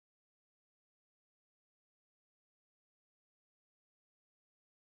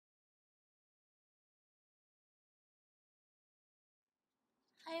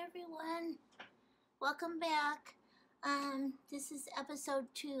Hi everyone, welcome back. This is episode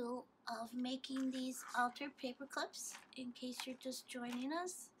 2 of making these altered paper clips, in case you're just joining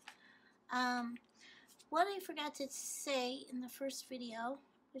us. What I forgot to say in the first video,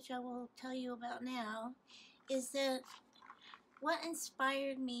 which I will tell you about now, is that what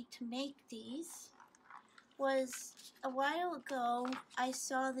inspired me to make these was a while ago I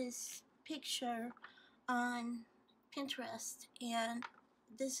saw this picture on Pinterest, and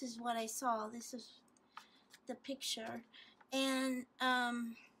this is what I saw. This is the picture, and I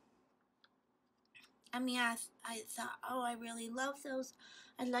thought, oh, I really love those.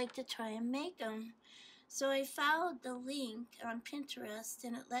 I'd like to try and make them. So I found the link on Pinterest,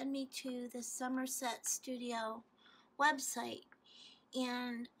 and it led me to the Somerset Studio website.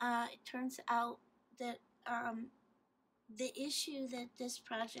 And it turns out that the issue that this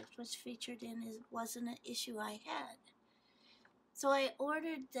project was featured in wasn't an issue I had. So I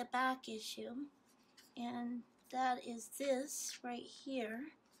ordered the back issue, and that is this right here.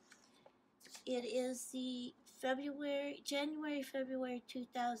 It is the January-February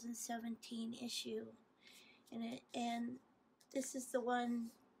 2017 issue, and this is the one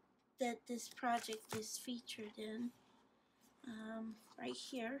that this project is featured in, right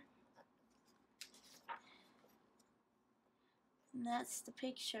here. And that's the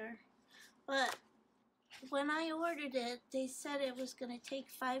picture. But when I ordered it, they said it was going to take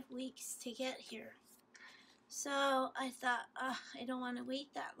 5 weeks to get here. So I thought, I don't want to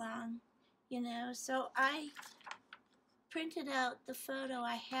wait that long, you know. So I printed out the photo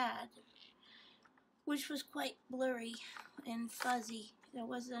I had, which was quite blurry and fuzzy. There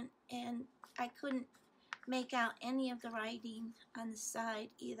wasn't, and I couldn't make out any of the writing on the side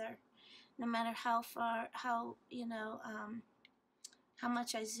either, no matter how far, how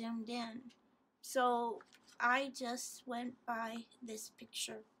much I zoomed in. So I just went by this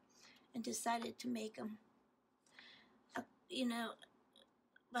picture and decided to make them,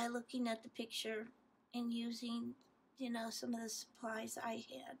 by looking at the picture and using, some of the supplies I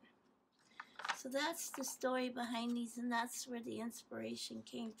had. So that's the story behind these, and that's where the inspiration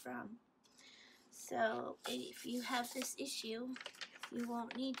came from. So if you have this issue, you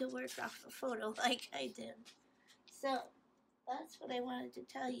won't need to work off a photo like I did. So that's what I wanted to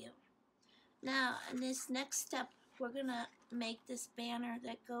tell you. Now, in this next step, we're gonna make this banner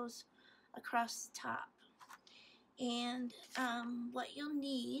that goes across the top. And what you'll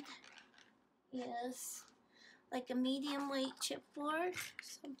need is like a medium weight chipboard,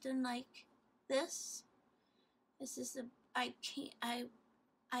 something like this. This is I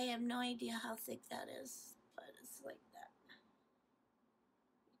have no idea how thick that is, but it's like that.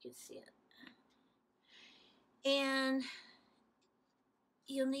 You can see it. And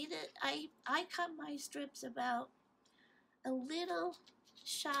you'll need it. I cut my strips about a little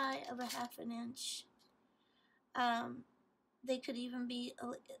shy of a ½ inch. They could even be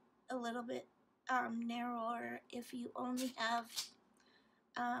a little bit narrower if you only have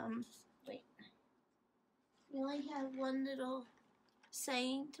you only have one little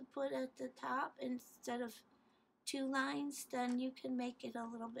saying to put at the top instead of 2 lines. Then you can make it a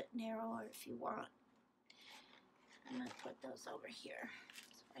little bit narrower if you want. I'm going to put those over here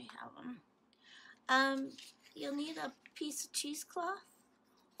so I have them. You'll need a piece of cheesecloth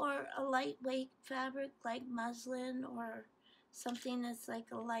or a lightweight fabric like muslin, or something that's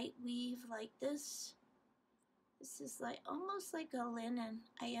like a light weave like this. This is like almost like a linen.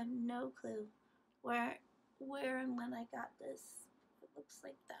 I have no clue where and when I got this. It looks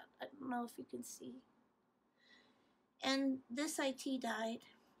like that. I don't know if you can see. And this I tea dyed,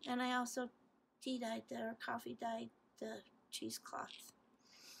 and I also tea dyed or coffee dyed the cheesecloth.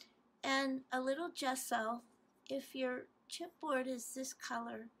 And a little gesso. If your chipboard is this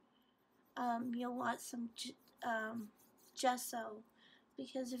color, you'll want some gesso,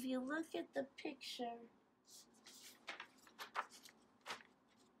 because if you look at the picture,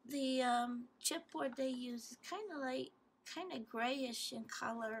 the chipboard they use is kind of grayish in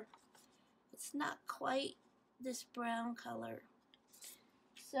color. It's not quite this brown color.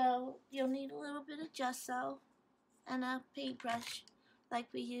 So you'll need a little bit of gesso and a paintbrush like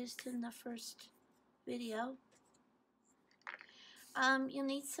we used in the first video. You'll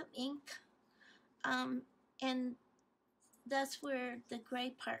need some ink, and that's where the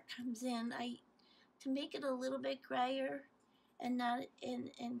gray part comes in. To make it a little bit grayer and not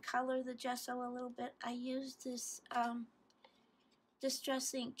color the gesso a little bit, I used this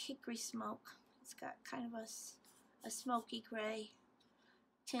Distress Ink Hickory Smoke. It's got kind of a smoky gray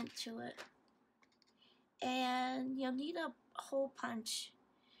tint to it. And you'll need a hole punch,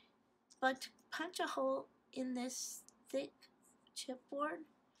 but to punch a hole in this thick chipboard,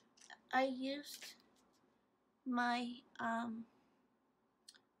 I used my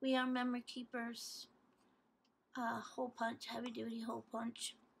We Are Memory Keepers hole punch, heavy duty hole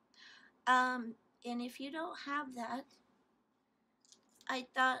punch. And if you don't have that, I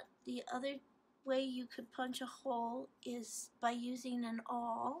thought the other way you could punch a hole is by using an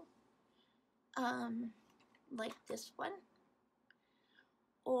awl, like this one,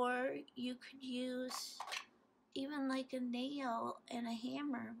 or you could use even like a nail and a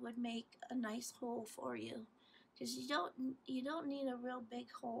hammer would make a nice hole for you, because you don't need a real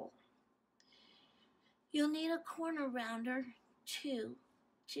big hole. You'll need a corner rounder too,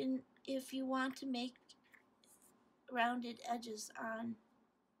 if you want to make rounded edges on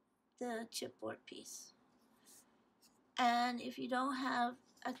the chipboard piece. And if you don't have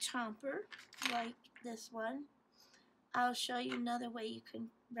a chomper like this one, I'll show you another way you can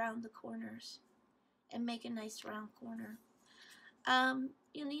round the corners and make a nice round corner.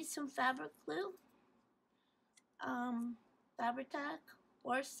 You'll need some fabric glue, Fabri-Tac,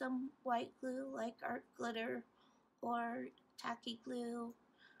 or some white glue like art glitter or tacky glue.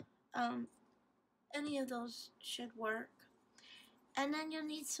 Any of those should work. And then you'll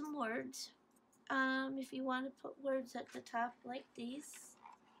need some words. If you want to put words at the top like these,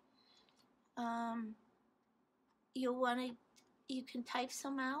 you can type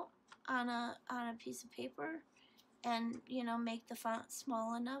some out on a piece of paper, and make the font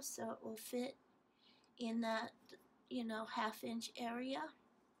small enough so it will fit in that half-inch area.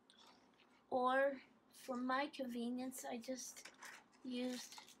 Or for my convenience, I just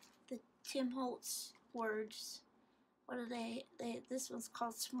used the Tim Holtz words. What are they? This one's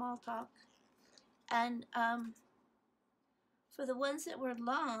called Small Talk. And for the ones that were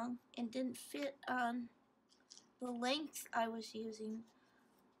long and didn't fit on the length I was using,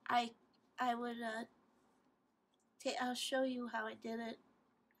 I would I'll show you how I did it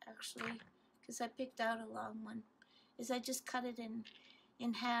actually, because I picked out a long one. Is I just cut it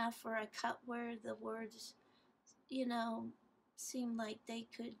in half, or I cut where the words seemed like they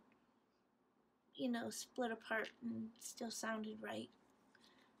could split apart and still sounded right.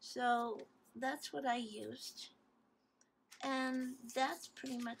 So that's what I used, and that's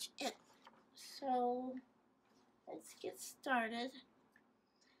pretty much it. So let's get started.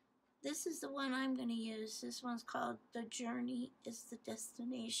 This is the one I'm going to use. This one's called The Journey is the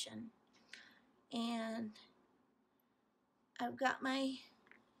Destination. And I've got my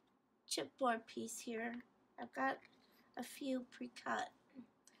chipboard piece here. I've got a few pre-cut.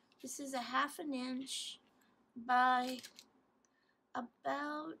 This is 1/2 inch by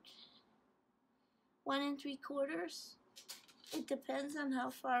about 1 3/4. It depends on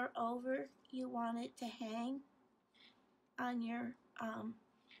how far over you want it to hang on your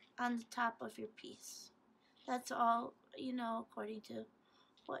on the top of your piece. That's all, according to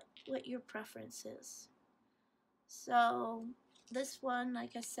what your preference is. So this one,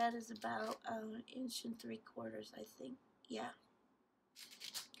 like I said, is about 1 3/4 inches, I think. Yeah.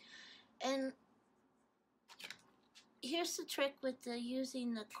 And here's the trick with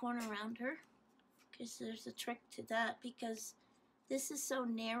using the corner rounder, because there's a trick to that, because this is so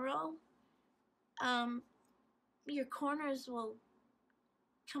narrow. Your corners will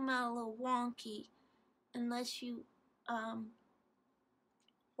come out a little wonky unless you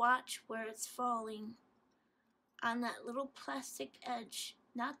watch where it's falling on that little plastic edge.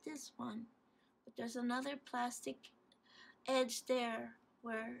 Not this one, but there's another plastic edge there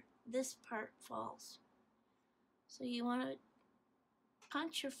where this part falls. So you want to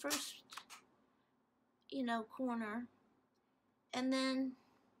punch your first corner, and then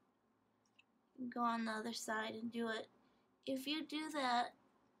go on the other side and do it. If you do that,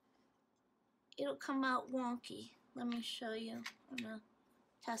 it'll come out wonky. Let me show you on a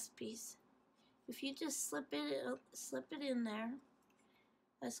test piece. If you just slip it in there.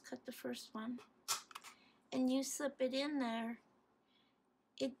 Let's cut the first one. And you slip it in there,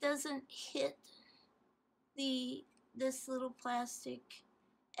 it doesn't hit this little plastic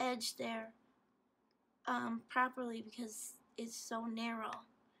edge there properly, because it's so narrow.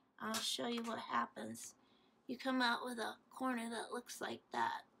 I'll show you what happens. You come out with a corner that looks like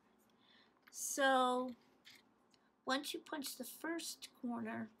that. So once you punch the first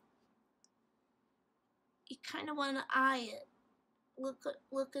corner, you kind of want to eye it.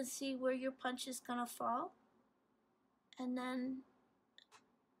 Look and see where your punch is gonna fall, and then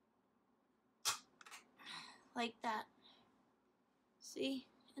like that. See?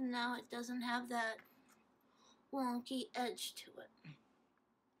 And now it doesn't have that wonky edge to it.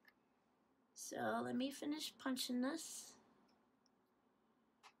 So let me finish punching this,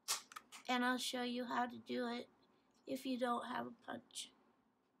 and I'll show you how to do it if you don't have a punch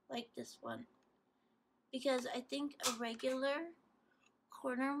like this one, because I think a regular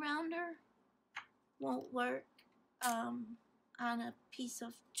corner rounder won't work on a piece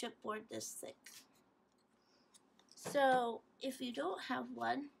of chipboard this thick. So if you don't have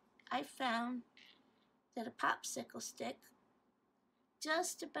one, I found that a popsicle stick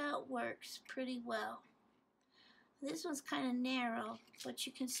just about works pretty well. This one's kind of narrow, but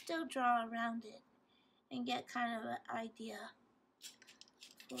you can still draw around it and get kind of an idea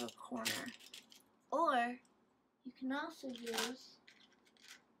for a corner. Or you can also use,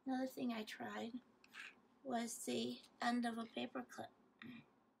 another thing I tried was the end of a paper clip.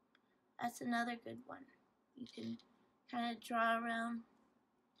 That's another good one. You can kind of draw around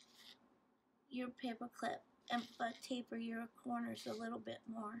your paper clip but taper your corners a little bit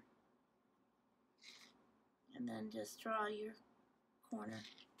more. And then just draw your corner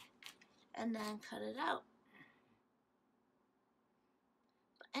and then cut it out.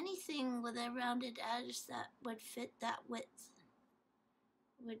 Anything with a rounded edge that would fit that width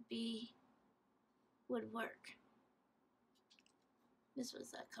would work. This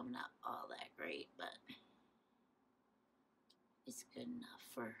was not coming out all that great, but it's good enough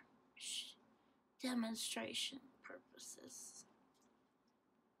for demonstration purposes.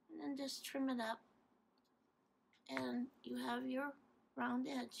 And then just trim it up and you have your round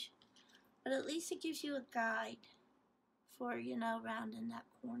edge. But at least it gives you a guide for, you know, rounding that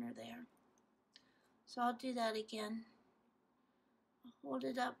corner there. So I'll do that again. I'll hold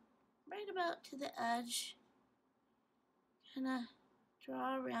it up right about to the edge, kind of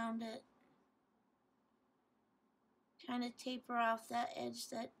draw around it, kind of taper off that edge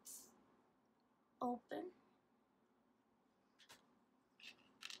that's open.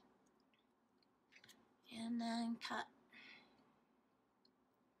 And then cut.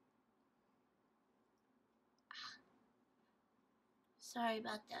 Sorry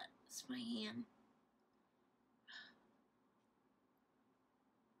about that, it's my hand.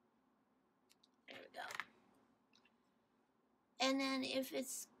 There we go. And then if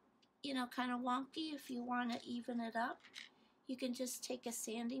it's, you know, kind of wonky, if you want to even it up, you can just take a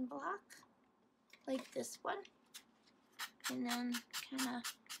sanding block, like this one, and then kind of,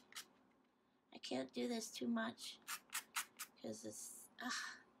 I can't do this too much, because it's,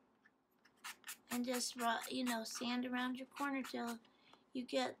 and just, you know, sand around your corner till you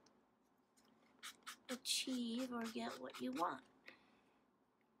achieve or get what you want.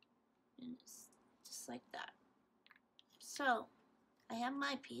 And it's just like that. So, I have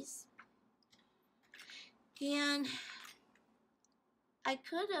my piece. And I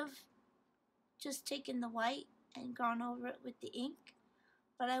could have just taken the white and gone over it with the ink,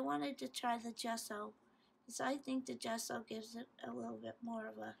 but I wanted to try the gesso, because I think the gesso gives it a little bit more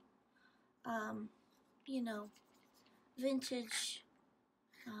of a, you know, vintage,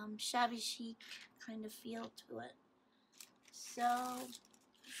 shabby chic kind of feel to it. So,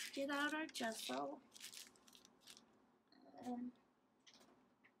 let's get out our gesso.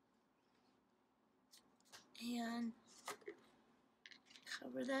 And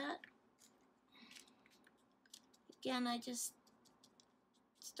cover that. Again, I just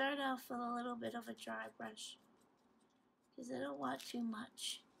start off with a little bit of a dry brush, because I don't want too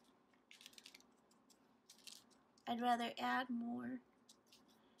much. I'd rather have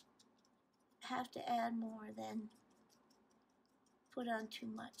to add more than put on too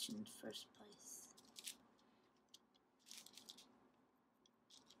much in the first place.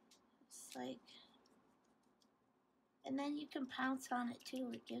 It's like, and then you can pounce on it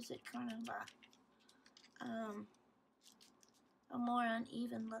too. It gives it kind of a more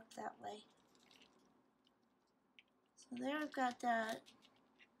uneven look that way. So there I've got that.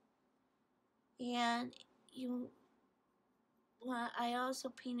 And I also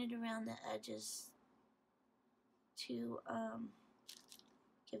painted around the edges to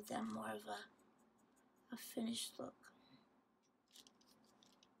give them more of a finished look.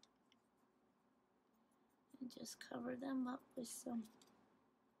 And just cover them up with some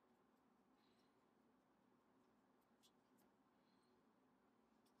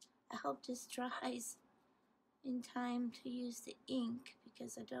I hope this dries in time to use the ink,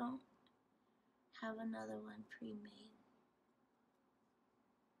 because I don't have another one pre-made.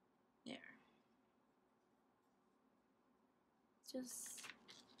 There. Just,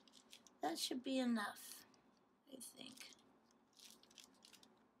 that should be enough, I think.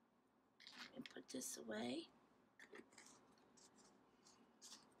 And put this away.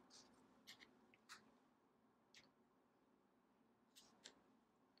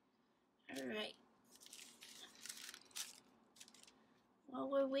 Alright. While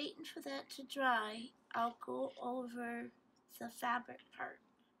we're waiting for that to dry, I'll go over the fabric part.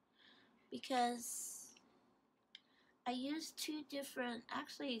 because I used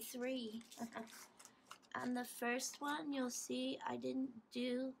actually three. On the first one, you'll see I didn't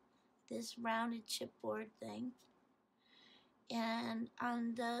do this rounded chipboard thing. And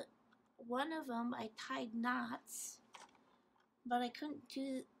on the one of them, I tied knots, but I couldn't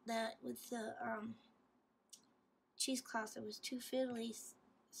do that with the cheesecloth. It was too fiddly,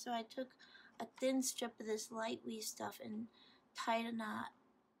 so I took a thin strip of this light weave stuff and tied a knot,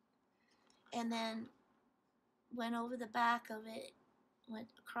 and then went over the back of it, went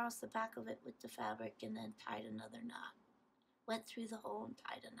across the back of it with the fabric, and then tied another knot. Went through the hole and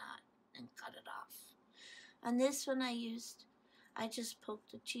tied a knot and cut it off. On this one I just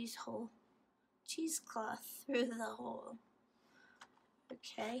poked a cheesecloth through the hole.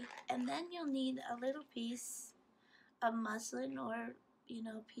 Okay, and then you'll need a little piece of muslin or,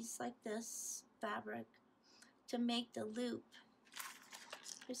 a piece like this fabric to make the loop.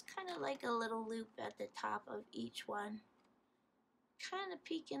 There's kind of like a little loop at the top of each one, kind of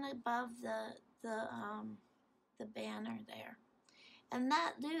peeking above the banner there. And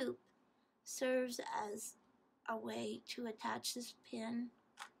that loop serves as a way to attach this pin,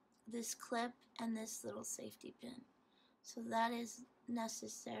 this clip, and this little safety pin. So that is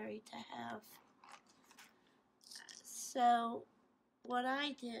necessary to have. So what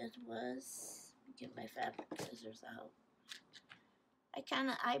I did was, get my fabric scissors out. I kind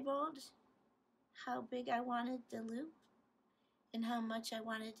of eyeballed how big I wanted the loop and how much I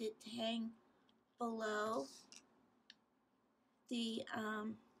wanted it to hang below the,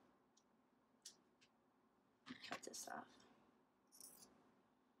 cut this off.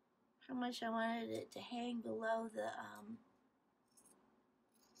 How much I wanted it to hang below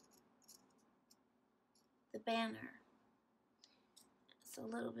the banner. It's a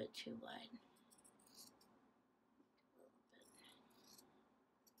little bit too wide.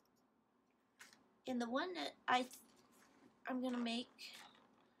 And the one that I'm gonna make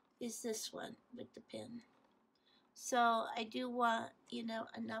is this one with the pin. So I do want,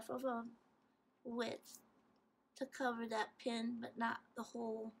 enough of a width to cover that pin, but not the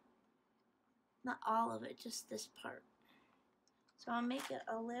whole, not all of it, just this part. So I'll make it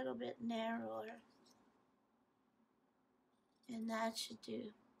a little bit narrower, and that should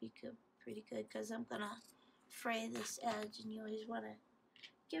be good, pretty good, because I'm gonna fray this edge, and you always want to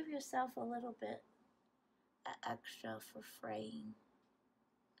give yourself a little bit extra for fraying.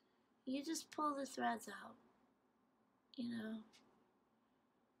 You just pull the threads out, I'm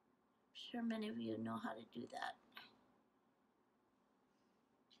sure many of you know how to do that.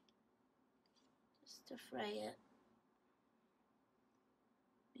 Just to fray it,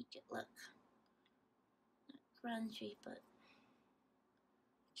 make it look not grungy, but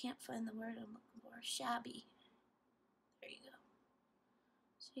I can't find the word I'm looking for, shabby. There you go.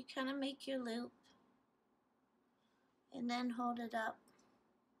 So you kind of make your loop and then hold it up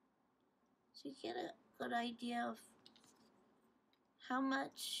so you get a good idea of how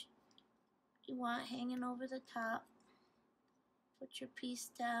much you want hanging over the top. Put your piece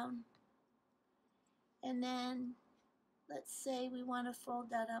down, and then let's say we want to fold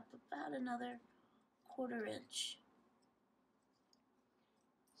that up about another 1/4 inch.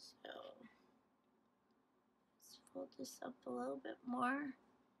 So let's fold this up a little bit more,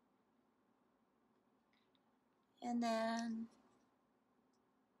 and then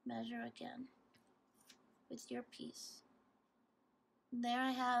measure again with your piece. And there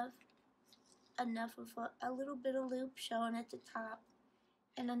I have enough of a little bit of loop showing at the top,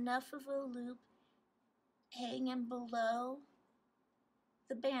 and enough of a loop hanging below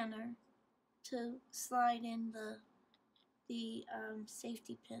the banner to slide in the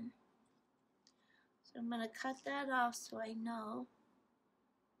safety pin. So I'm going to cut that off so I know.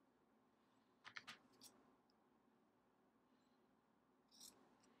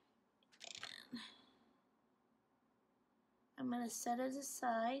 I'm going to set it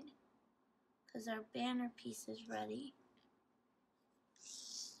aside because our banner piece is ready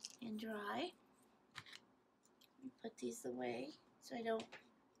and dry. Put these away so I don't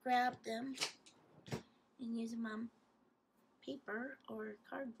grab them and use them on paper or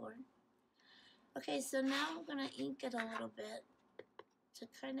cardboard. Okay, so now I'm going to ink it a little bit to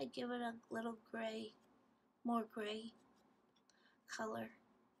kind of give it a little gray, more gray color.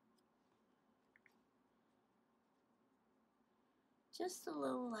 Just a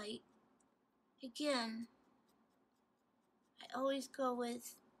little light. Again, I always go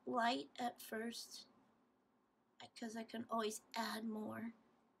with light at first because I can always add more.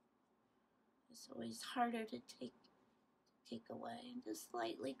 It's always harder to take away. And just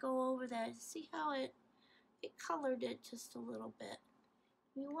lightly go over that. See how it colored it just a little bit.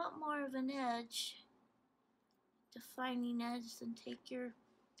 You want more of an edge, defining edge, then take your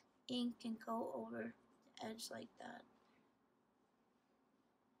ink and go over the edge like that.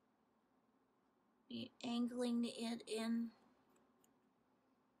 You're angling it in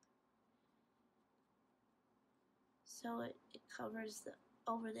so it covers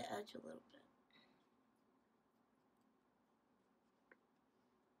over the edge a little bit.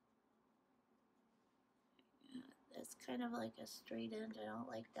 That's kind of like a straight edge. I don't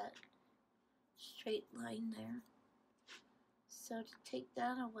like that straight line there. So to take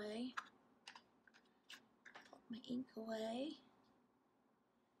that away, put my ink away,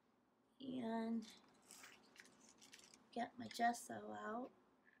 and get my gesso out,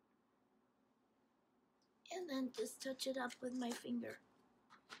 and then just touch it up with my finger.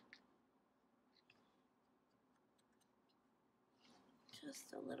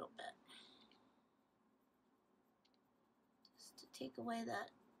 Just a little bit. Just to take away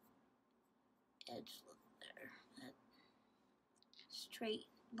that edge look there, that straight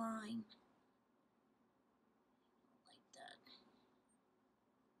line. Like that.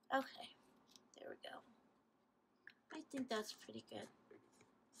 Okay, there we go. I think that's pretty good.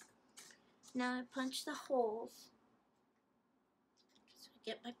 Now I punch the holes. So I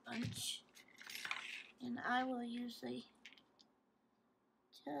get my punch, and I will usually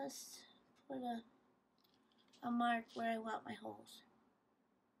just put a mark where I want my holes.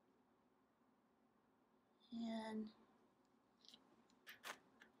 And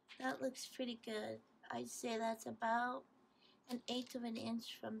that looks pretty good. I'd say that's about 1/8 of an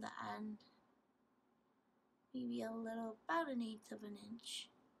inch from the end. Maybe about 1/8 of an inch.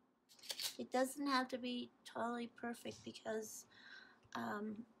 It doesn't have to be totally perfect because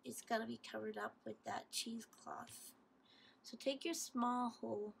it's got to be covered up with that cheesecloth. So take your small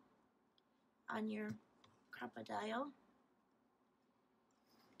hole on your crocodile,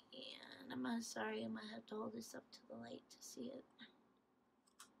 and I'm gonna have to hold this up to the light to see it.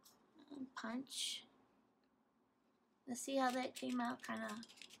 And punch. Let's see how that came out, kind of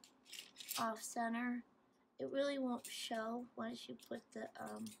off center. It really won't show once you put the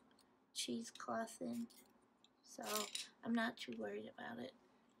cheesecloth in, so I'm not too worried about it.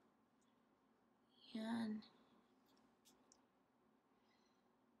 And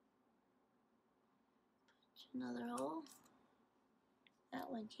another hole.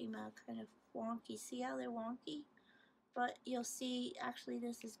 That one came out kind of wonky. See how they're wonky? But you'll see, actually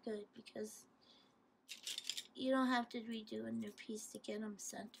this is good because you don't have to redo a new piece to get them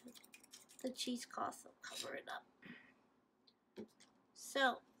centered. The cheesecloth will cover it up.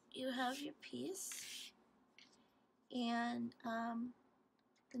 So you have your piece, and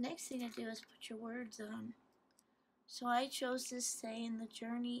the next thing to do is put your words on. So I chose this saying, "The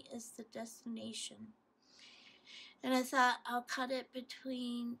journey is the destination." And I thought I'll cut it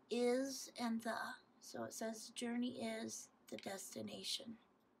between is and the. So it says, "The journey is the destination."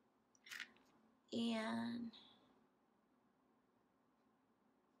 And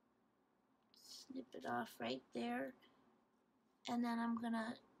snip it off right there. And then I'm going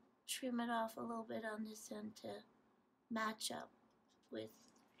to trim it off a little bit on this end to match up with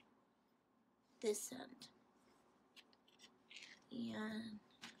this end. And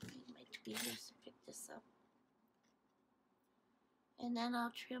it might be easier to pick this up. And then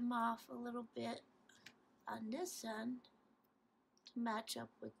I'll trim off a little bit on this end to match up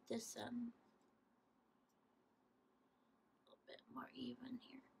with this end. A little bit more even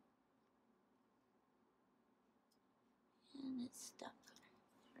here. And it's stuck.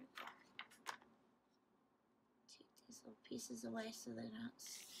 There we go. Take these little pieces away so they're not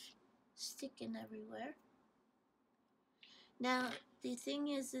sticking everywhere. Now the thing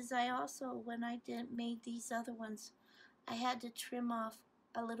is I also, when I made these other ones, I had to trim off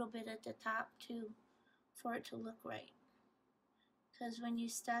a little bit at the top too for it to look right. Because when you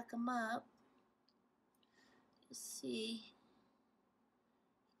stack them up, you see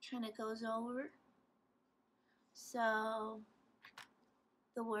it kind of goes over. So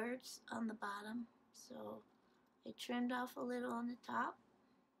the words on the bottom. So I trimmed off a little on the top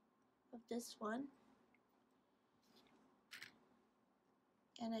of this one.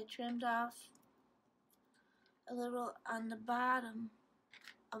 And I trimmed off a little on the bottom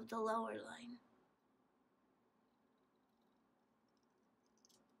of the lower line.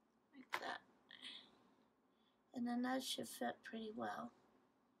 Like that. And then that should fit pretty well.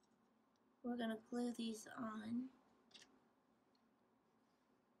 We're going to glue these on.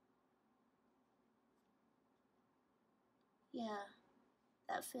 Yeah,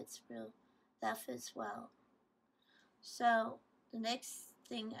 that fits well. So the next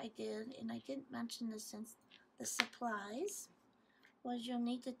thing I did, and I didn't mention this since the supplies, was you'll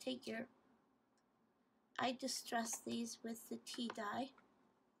need to take your, I distress these with the tea dye.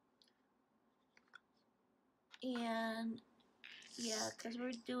 And yeah, because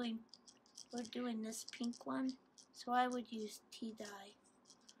we're doing this pink one, so I would use tea dye.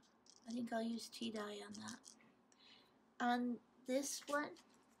 I think I'll use tea dye on that. On this one,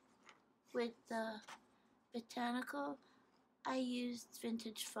 with the botanical, I used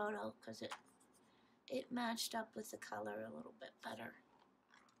vintage photo because it matched up with the color a little bit better.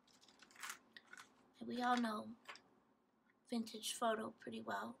 And we all know vintage photo pretty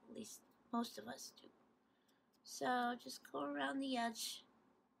well, at least most of us do. So just go around the edge.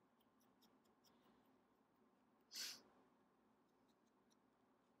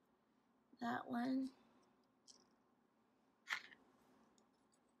 That one.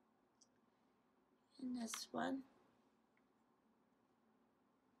 And this one.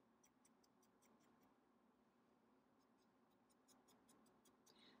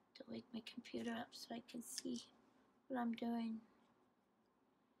 To wake my computer up so I can see what I'm doing.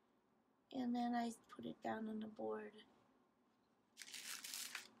 And then I put it down on the board.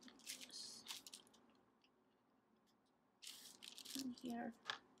 And here.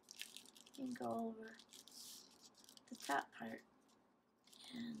 And go over the top part.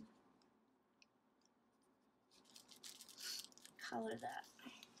 And color that.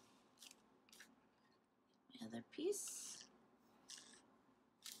 My other piece.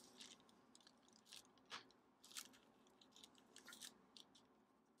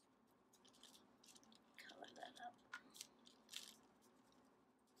 Color that up.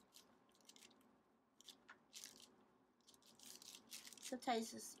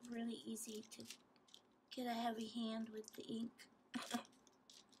 Sometimes it's really easy to get a heavy hand with the ink.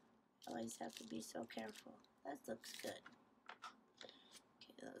 Always have to be so careful. That looks good.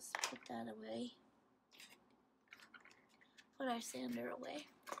 Okay, let's put that away. Put our sander away.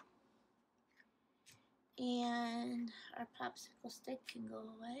 And our popsicle stick can go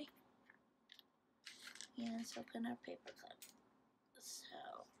away. And so can our paper clip.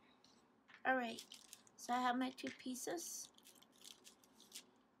 So, alright. So I have my two pieces.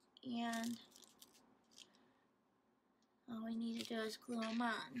 And all we need to do is glue them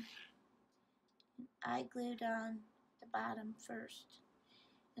on. I glued on the bottom first.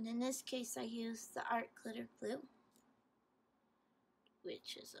 And in this case I used the art glitter glue,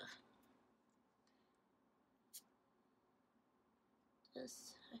 which is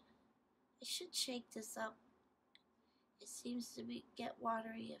I should shake this up. It seems to get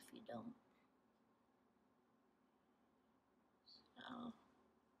watery if you don't. So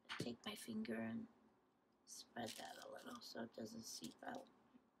I take my finger and spread that a little so it doesn't seep out.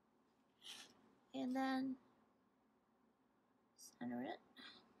 And then center it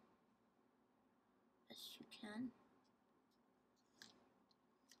best you can.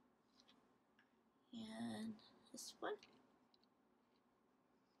 And this one.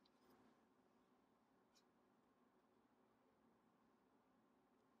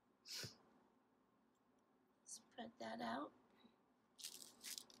 Spread that out.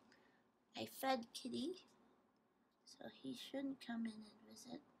 I fed Kitty, so he shouldn't come in and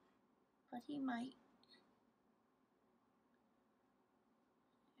visit, but he might.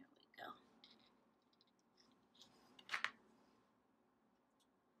 There we go.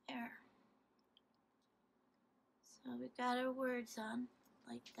 There. So we got our words on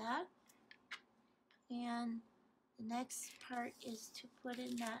like that. And the next part is to put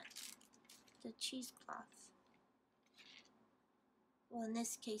in the cheesecloth. Well, in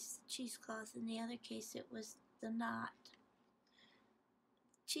this case, the cheesecloth. In the other case, it was the knot.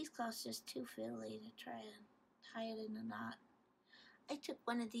 Cheesecloth's just too fiddly to try and tie it in a knot. I took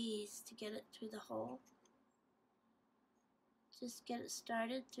one of these to get it through the hole. Just get it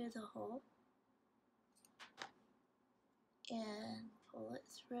started through the hole. And pull it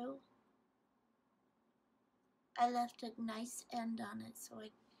through. I left a nice end on it so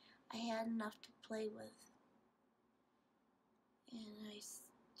I had enough to play with. And I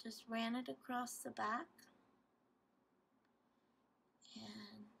just ran it across the back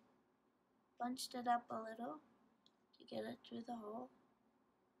and bunched it up a little to get it through the hole.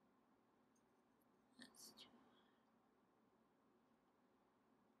 Let's see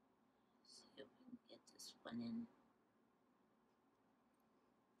if we can get this one in.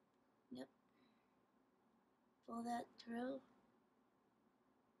 Yep. Pull that through.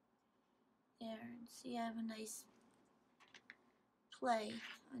 There, and see I have a nice play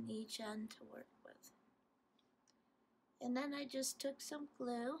on each end to work with. And then I just took some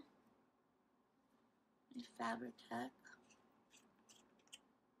glue, my Fabric-Tac,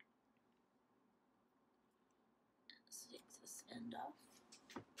 stick this end off.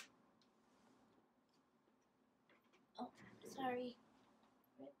 Oh, sorry.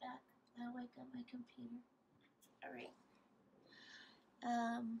 Right back. Now I got my computer. All right.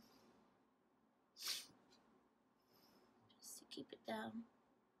 Just to keep it down.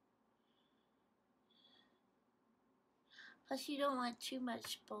 Plus, you don't want too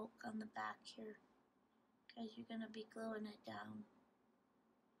much bulk on the back here, because you're going to be gluing it down.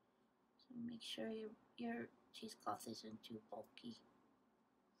 So make sure your cheesecloth isn't too bulky.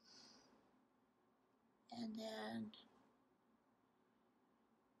 And then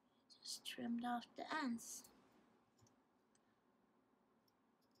just trimmed off the ends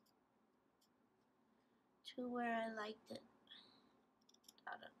to where I liked it.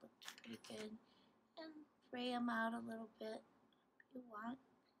 Thought it looked pretty good. And fray them out a little bit if you want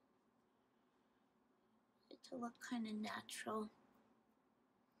it to look kind of natural.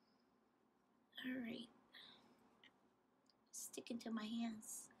 Alright. Sticking to my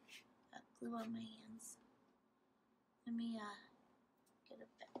hands. Got glue on my hands. Let me get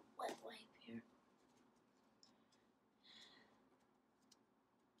a wet wipe here.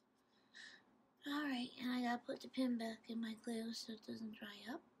 Alright, and I gotta put the pin back in my glue so it doesn't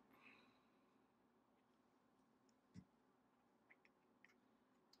dry up.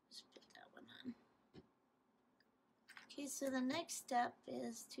 Just put that one on. Okay, so the next step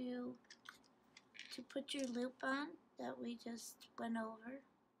is to put your loop on that we just went over.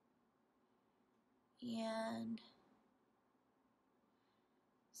 And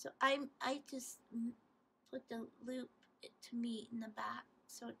so I just put the loop to meet in the back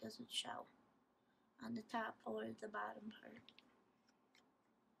so it doesn't show on the top or the bottom part.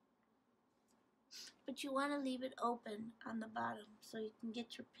 But you want to leave it open on the bottom so you can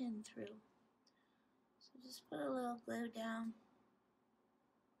get your pin through. So just put a little glue down.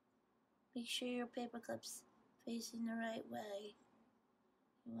 Make sure your paper clip's facing the right way.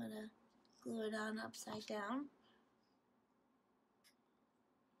 You want to glue it on upside down.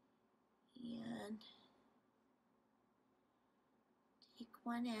 And take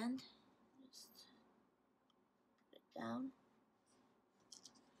one end, just put it down.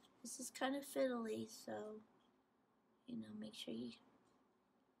 This is kind of fiddly, so make sure you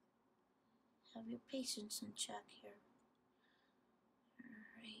have your patience in check here.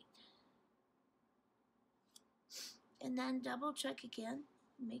 Alright. And then double check again.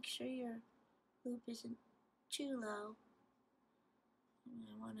 Make sure your loop isn't too low. And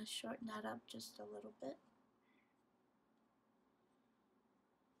I want to shorten that up just a little bit.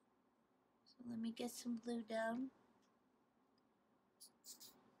 So let me get some glue down.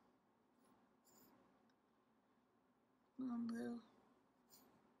 Come on, glue.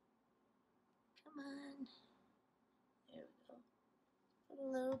 Come on. There we go. Put a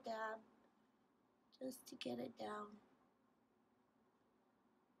little dab just to get it down.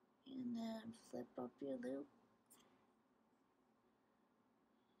 And then flip up your loop.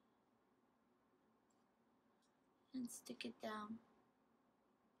 And stick it down.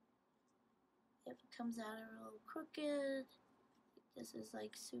 If it comes out a little crooked, this is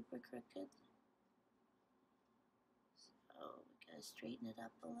like super crooked. So we gotta straighten it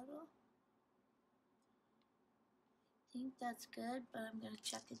up a little. I think that's good, but I'm gonna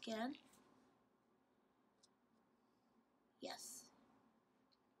check again. Yes,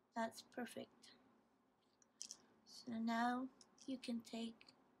 that's perfect. So now you can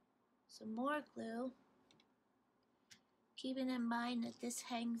take some more glue, keeping in mind that this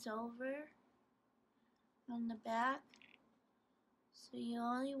hangs over on the back. So you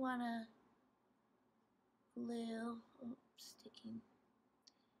only want to glue, oops, sticking.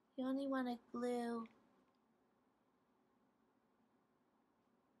 You only want to put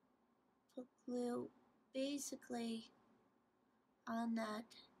glue basically on that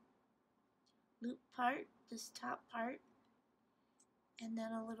loop part, this top part, and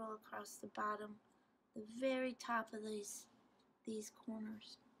then a little across the bottom, the very top of these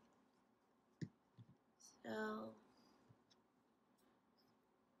corners. So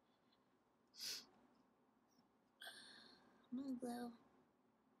I'm gonna glue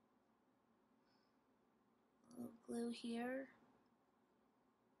a little glue here.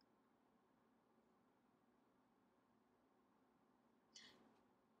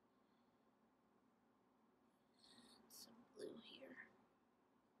 Some glue here.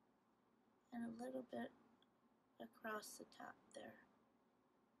 And a little bit across the top there.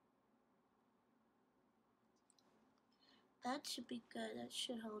 That should be good. That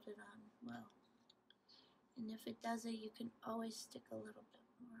should hold it on well. And if it doesn't, you can always stick a little bit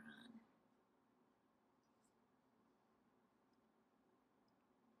more on.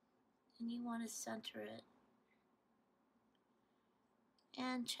 And you want to center it.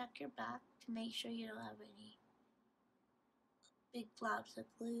 And check your back to make sure you don't have any big blobs of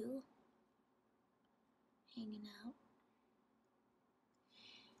glue hanging out.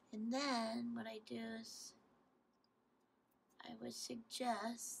 And then what I do is I would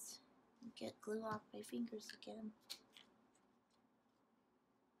suggest get glue off my fingers again.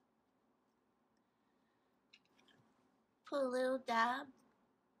 Put a little dab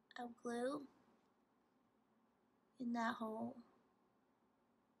of glue in that hole,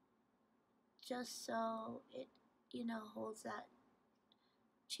 just so it, holds that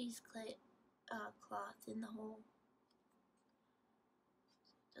cheesecloth cloth in the hole.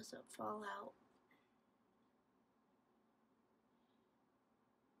 Doesn't fall out.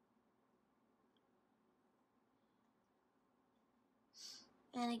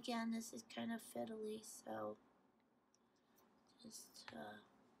 And again, this is kind of fiddly, so just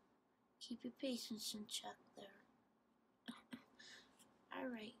keep your patience in check there.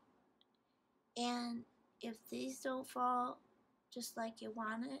 Alright. And if these don't fall just like you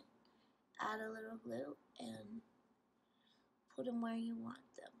want it, add a little glue and put them where you want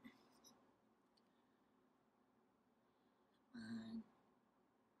them.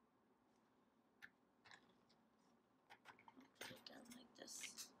 Put it down like this.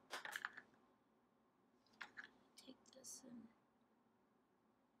 Take this and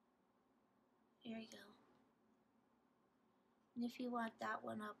here you go. And if you want that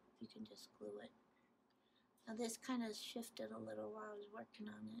one up, you can just glue it. Now this kind of shifted a little while I was working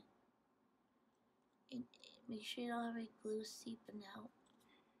on it. And make sure you don't have any glue seeping out.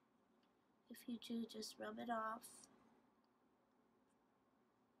 If you do, just rub it off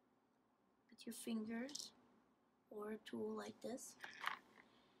with your fingers or a tool like this.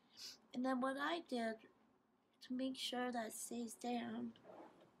 And then what I did to make sure that stays down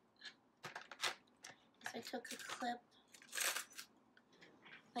is I took a clip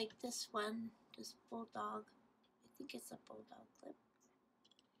like this one, this bulldog. I think it's a bulldog clip.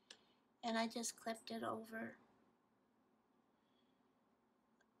 And I just clipped it over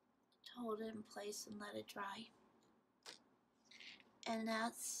to hold it in place and let it dry. And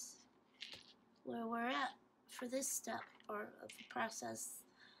that's where we're at for this step of the process.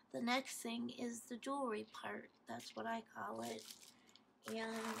 The next thing is the jewelry part. That's what I call it.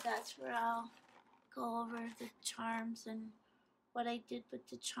 And that's where I'll go over the charms and what I did with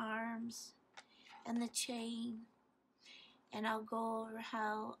the charms and the chain. And I'll go over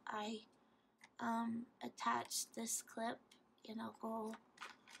how I attached this clip, and I'll go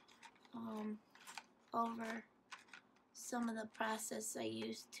over some of the process I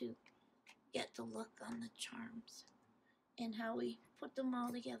used to get the look on the charms and how we put them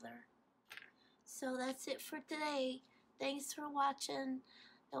all together. So that's it for today. Thanks for watching.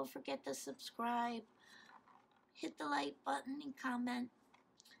 Don't forget to subscribe. Hit the like button and comment.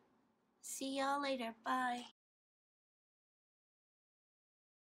 See y'all later. Bye.